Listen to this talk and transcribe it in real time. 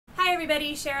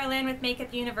everybody, Sherilyn with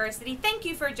Makeup University. Thank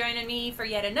you for joining me for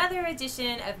yet another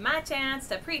edition of my chance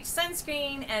to preach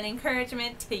sunscreen and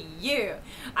encouragement to you.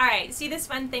 Alright, see this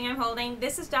fun thing I'm holding?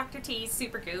 This is Dr. T's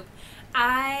Supergoop.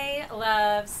 I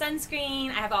love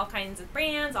sunscreen. I have all kinds of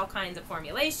brands, all kinds of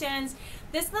formulations.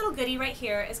 This little goodie right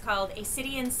here is called a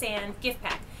City and Sand gift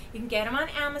pack. You can get them on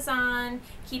Amazon.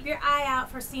 Keep your eye out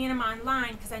for seeing them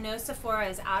online because I know Sephora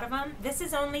is out of them. This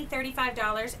is only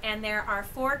 $35 and there are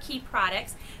 4 key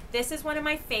products. This is one of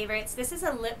my favorites. This is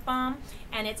a lip balm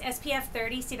and it's SPF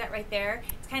 30. See that right there?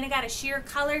 It's kind of got a sheer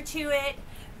color to it.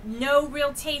 No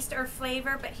real taste or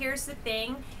flavor, but here's the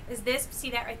thing, is this, see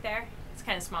that right there? It's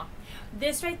kind of small.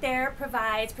 This right there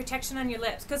provides protection on your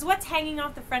lips because what's hanging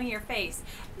off the front of your face?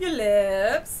 Your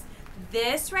lips.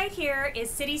 This right here is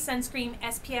City Sunscreen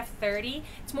SPF 30.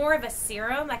 It's more of a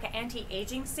serum, like an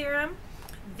anti-aging serum.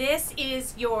 This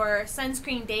is your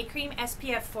Sunscreen Day Cream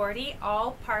SPF 40,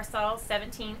 all parcel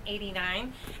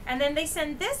 $17.89. And then they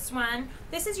send this one.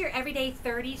 This is your everyday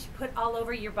 30 to put all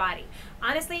over your body.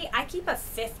 Honestly, I keep a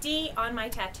 50 on my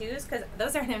tattoos because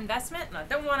those are an investment and I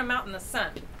don't want them out in the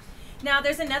sun. Now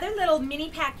there's another little mini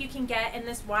pack you can get in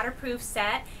this waterproof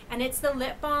set, and it's the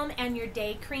lip balm and your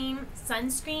day cream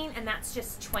sunscreen, and that's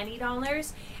just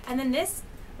 $20. And then this,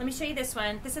 let me show you this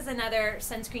one. This is another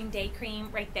sunscreen day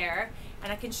cream right there,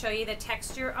 and I can show you the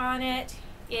texture on it.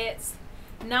 It's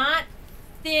not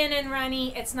thin and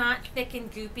runny, it's not thick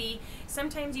and goopy.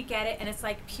 Sometimes you get it and it's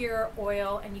like pure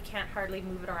oil and you can't hardly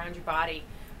move it around your body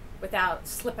without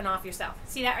slipping off yourself.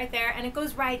 See that right there? And it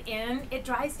goes right in. It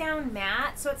dries down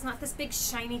matte, so it's not this big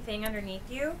shiny thing underneath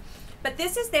you. But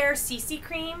this is their CC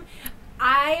cream.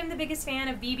 I am the biggest fan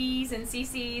of BBs and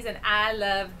CCs, and I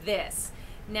love this.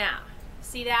 Now,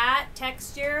 see that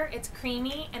texture? It's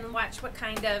creamy, and watch what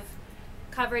kind of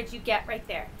coverage you get right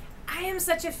there. I am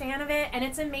such a fan of it, and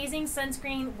it's amazing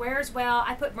sunscreen, wears well.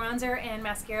 I put bronzer and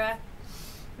mascara.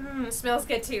 Smells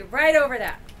good too, right over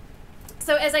that.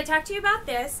 So as I talk to you about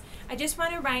this, I just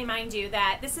want to remind you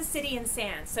that this is City and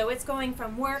Sand, so it's going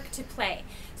from work to play.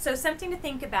 So something to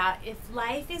think about, if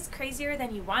life is crazier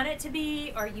than you want it to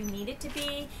be or you need it to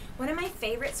be, one of my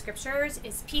favorite scriptures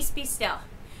is peace be still.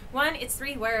 1, it's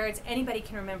 3 words, anybody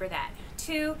can remember that.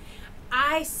 2,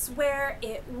 I swear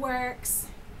it works.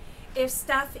 If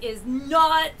stuff is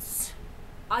nuts,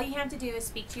 all you have to do is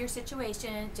speak to your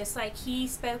situation, just like he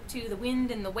spoke to the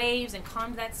wind and the waves and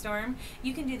calmed that storm.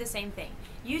 You can do the same thing.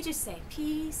 You just say,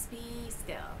 peace be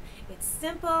still. It's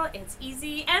simple, it's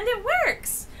easy, and it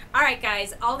works. All right,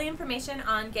 guys, all the information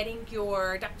on getting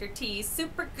your Dr. T's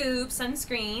Supergoop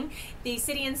sunscreen, the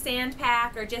City and Sand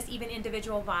pack, or just even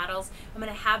individual bottles, I'm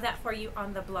going to have that for you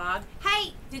on the blog.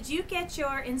 Hey, did you get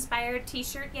your inspired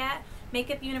t-shirt yet?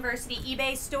 Makeup University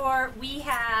eBay store. We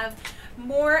have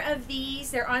more of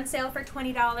these. They're on sale for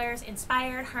 $20.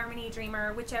 Inspired, Harmony,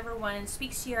 Dreamer, whichever one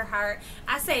speaks to your heart.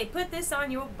 I say put this on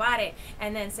your body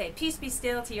and then say peace be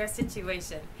still to your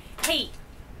situation. Hey,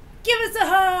 give us a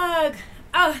hug.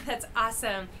 Oh, that's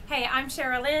awesome. Hey, I'm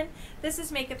Sherilyn. This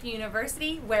is Makeup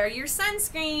University. Wear your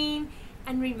sunscreen.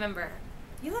 And remember,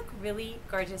 you look really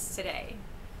gorgeous today.